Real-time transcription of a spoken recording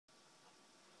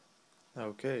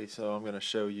Okay, so I'm going to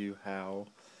show you how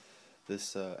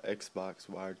this Xbox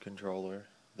wired controller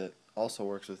that also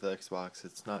works with Xbox,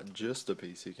 it's not just a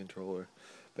PC controller.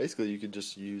 Basically, you could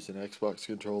just use an Xbox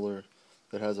controller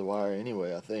that has a wire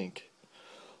anyway, I think.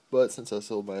 But since I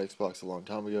sold my Xbox a long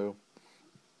time ago,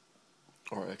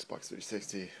 or Xbox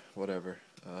 360, whatever,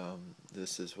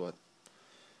 this is what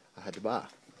I had to buy.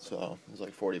 So it was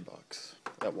like 40 bucks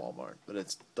at Walmart, but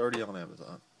it's 30 on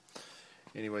Amazon.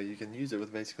 Anyway, you can use it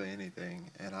with basically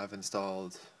anything, and I've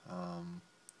installed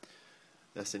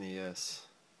SNES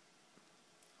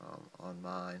on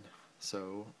mine.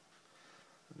 So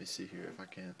let me see here if I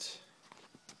can't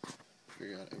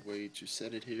figure out a way to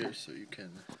set it here so you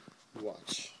can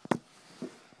watch.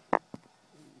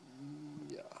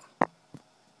 Yeah,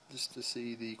 just to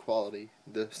see the quality.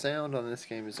 The sound on this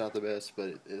game is not the best,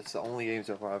 but it's the only game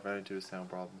so far I've run into with sound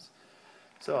problems.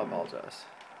 So I apologize.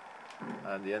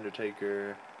 I'm the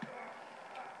Undertaker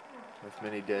with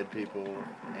many dead people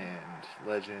and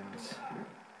legends.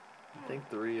 I think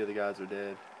 3 of the guys are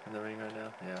dead in the ring right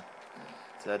now. Yeah.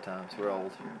 Sad times. We're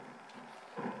old.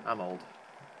 I'm old.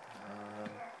 Um,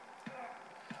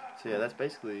 so yeah, that's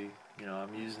basically,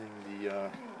 I'm using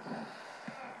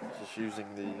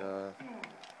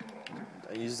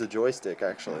I use the joystick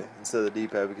actually instead of the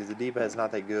D-pad because the D-pad's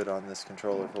not that good on this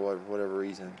controller for whatever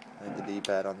reason. I think the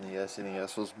D-pad on the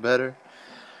SNES was better,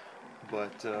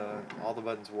 but all the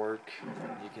buttons work.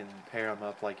 You can pair them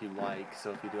up like you like.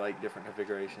 So if you do like different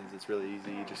configurations, it's really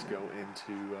easy. You just go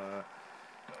into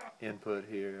input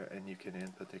here and you can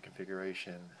input the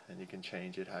configuration and you can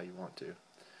change it how you want to.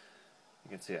 You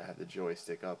can see I have the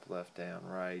joystick up, left, down,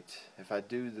 right. If I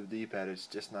do the D-pad, it's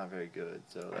just not very good,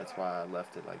 so that's why I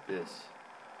left it like this.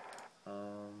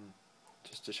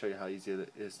 Just to show you how easy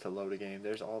it is to load a game.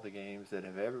 There's all the games that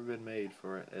have ever been made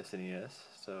for SNES,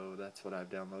 so that's what I've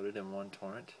downloaded in one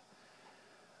torrent.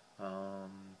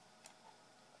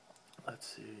 Let's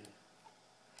see.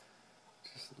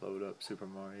 Just load up Super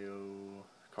Mario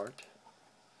Kart.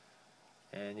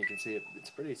 And you can see it's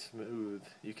pretty smooth.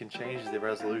 You can change the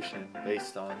resolution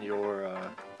based on your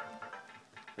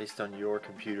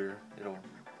computer. It'll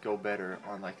go better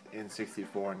on like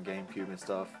N64 and GameCube and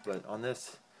stuff. But on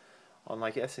this, on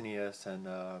like SNES and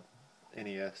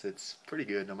NES, it's pretty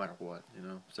good no matter what,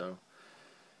 So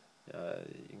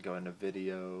you can go into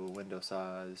video, window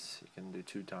size. You can do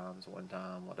 2 times, 1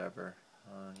 time, whatever.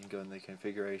 You can go in the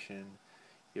configuration,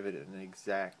 give it an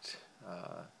exact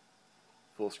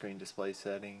full screen display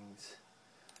settings.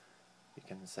 You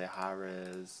can say high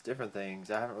res, different things.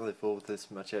 I haven't really fooled with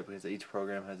this much yet because each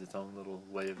program has its own little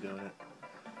way of doing it.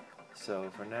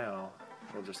 So for now,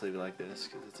 we'll just leave it like this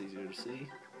because it's easier to see.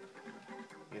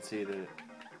 You can see that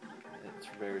it's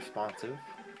very responsive.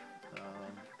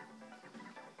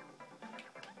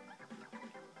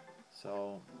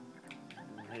 So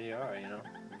here you are,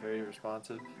 very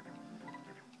responsive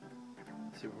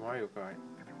Super Mario Kart.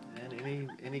 And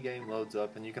any game loads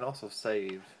up, and you can also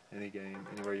save any game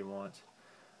anywhere you want.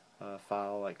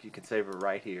 File, like you can save it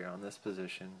right here on this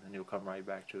position, and you'll come right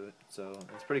back to it. So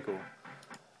it's pretty cool.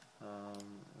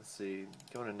 Let's see,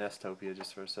 go to Nestopia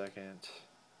just for a second.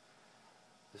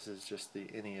 This is just the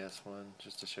NES one,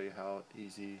 just to show you how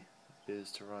easy it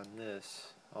is to run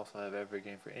this. Also, I have every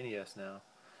game for NES now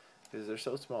because they're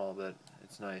so small that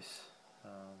it's nice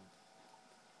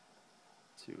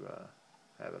to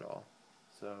have it all.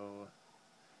 So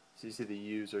you see the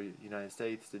U's are United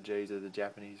States, the J's are the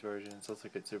Japanese version. So let's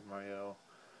look at Super Mario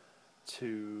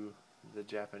 2, the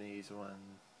Japanese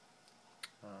one.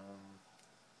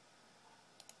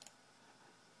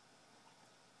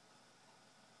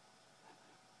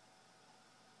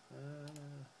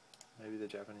 Maybe the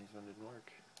Japanese one didn't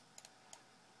work.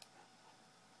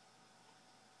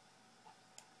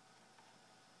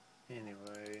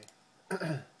 Anyway,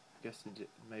 I guess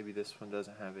maybe this one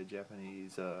doesn't have a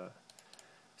Japanese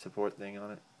support thing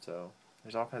on it, so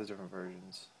there's all kinds of different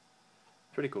versions.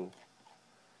 Pretty cool.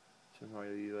 Super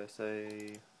Mario USA.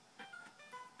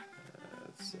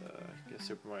 It's I guess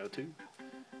Super Mario 2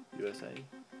 USA.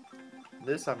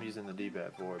 This I'm using the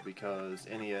D-pad for because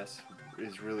NES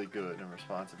is really good and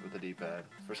responsive with the D-pad.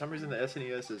 For some reason the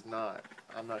SNES is not.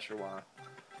 I'm not sure why.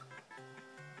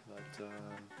 But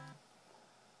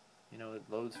it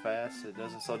loads fast. It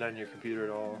doesn't slow down your computer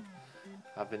at all.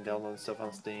 I've been downloading stuff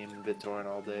on Steam and BitTorrent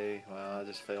all day. Well, I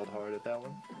just failed hard at that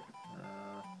one.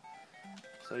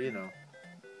 So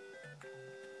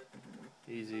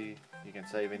easy. You can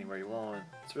save anywhere you want.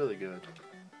 It's really good.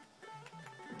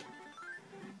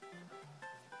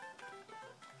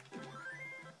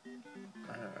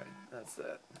 Alright, that's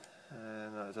that.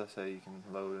 And as I say, you can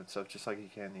load and stuff just like you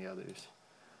can the others.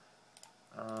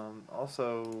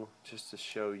 Also, just to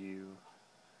show you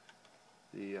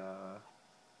the,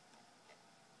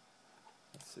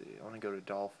 let's see, I want to go to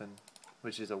Dolphin,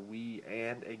 which is a Wii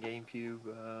and a GameCube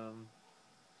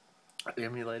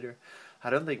emulator. I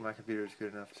don't think my computer is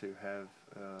good enough to have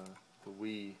the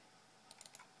Wii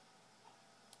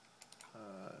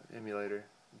emulator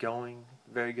going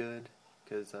very good,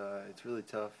 because it's really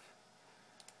tough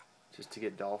just to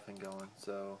get Dolphin going.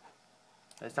 So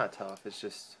it's not tough, it's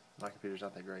just my computer's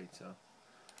not that great. So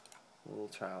we'll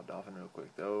try out Dolphin real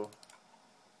quick though.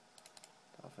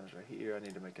 Dolphin's right here. I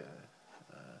need to make a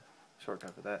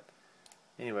shortcut for that.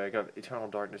 Anyway, I got Eternal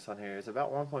Darkness on here. It's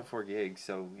about 1.4 gigs,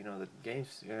 so you know the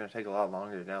game's going to take a lot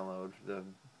longer to download. The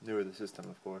newer the system,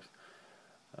 of course.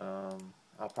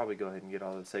 I'll probably go ahead and get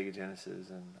all the Sega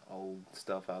Genesis and old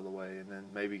stuff out of the way, and then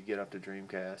maybe get up to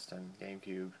Dreamcast and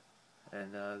GameCube.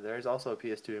 And there's also a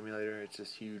PS2 emulator. It's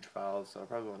just huge files, so I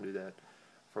probably won't do that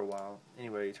for a while.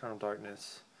 Anyway, Eternal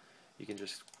Darkness, you can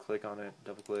just click on it,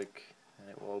 double click, and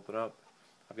it will open up.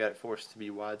 I've got it forced to be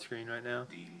widescreen right now.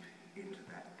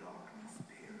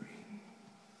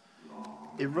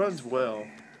 It runs well,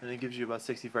 and it gives you about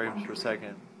 60 frames per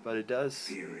second, but it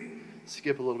does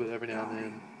skip a little bit every now and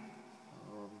then.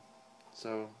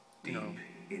 So, you know,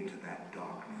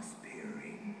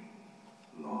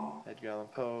 Edgar Allan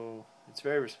Poe. It's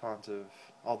very responsive,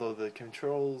 although the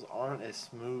controls aren't as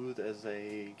smooth as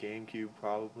a GameCube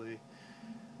probably.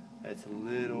 It's a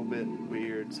little bit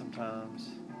weird sometimes.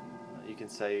 You can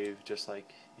save just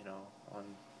like, you know, on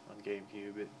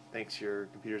GameCube. It thinks your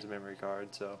computer's a memory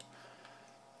card, so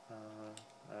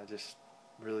I just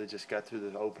really just got through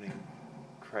the opening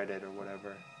credit or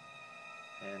whatever,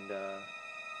 and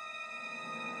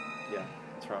yeah,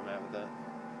 that's where I'm at with that.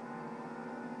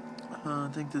 I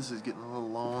think this is getting a little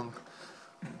long.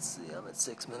 Let's see, I'm at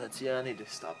 6 minutes. Yeah, I need to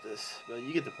stop this, but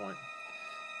you get the point.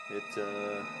 It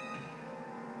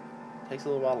takes a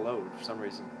little while to load for some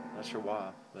reason. Not sure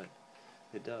why, but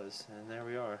it does. And there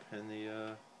we are in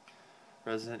the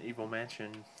Resident Evil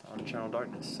Mansion on Eternal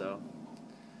Darkness. So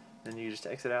then you just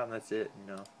exit out and that's it.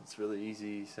 You know, it's really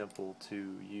easy, simple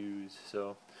to use.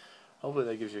 So hopefully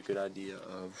that gives you a good idea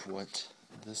of what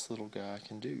this little guy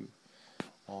can do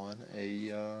on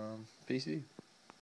a PC.